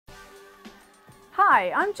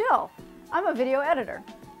Hi, I'm Jill. I'm a video editor.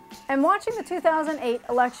 And watching the 2008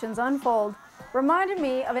 elections unfold reminded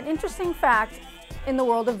me of an interesting fact in the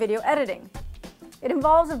world of video editing. It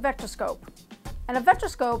involves a vectorscope. And a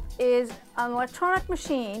vectorscope is an electronic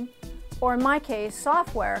machine, or in my case,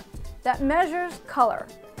 software, that measures color.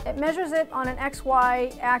 It measures it on an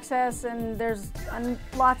XY axis, and there's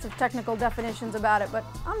lots of technical definitions about it, but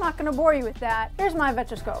I'm not going to bore you with that. Here's my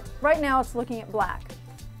vectorscope. Right now it's looking at black.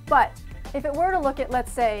 But if it were to look at,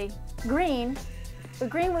 let's say, green, the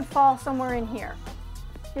green would fall somewhere in here.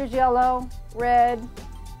 Here's yellow, red,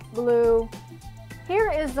 blue. Here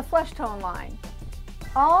is the flesh tone line.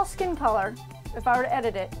 All skin color, if I were to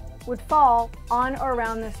edit it, would fall on or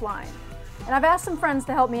around this line. And I've asked some friends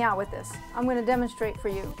to help me out with this. I'm going to demonstrate for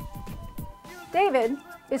you. David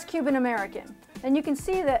is Cuban American, and you can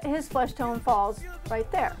see that his flesh tone falls right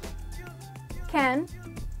there. Ken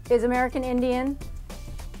is American Indian,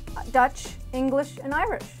 Dutch, English, and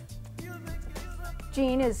Irish.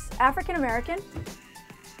 Jean is African American.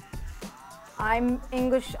 I'm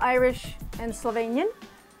English, Irish, and Slovenian,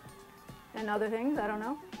 and other things, I don't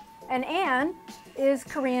know. And Anne is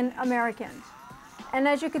Korean American. And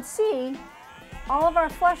as you can see, all of our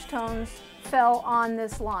flesh tones fell on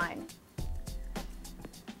this line.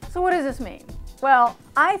 So what does this mean? Well,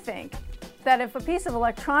 I think that if a piece of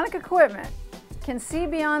electronic equipment can see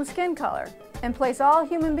beyond skin color and place all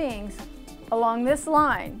human beings along this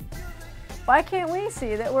line, why can't we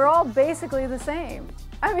see that we're all basically the same?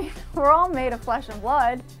 I mean, we're all made of flesh and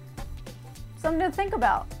blood. Something to think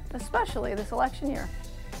about, especially this election year.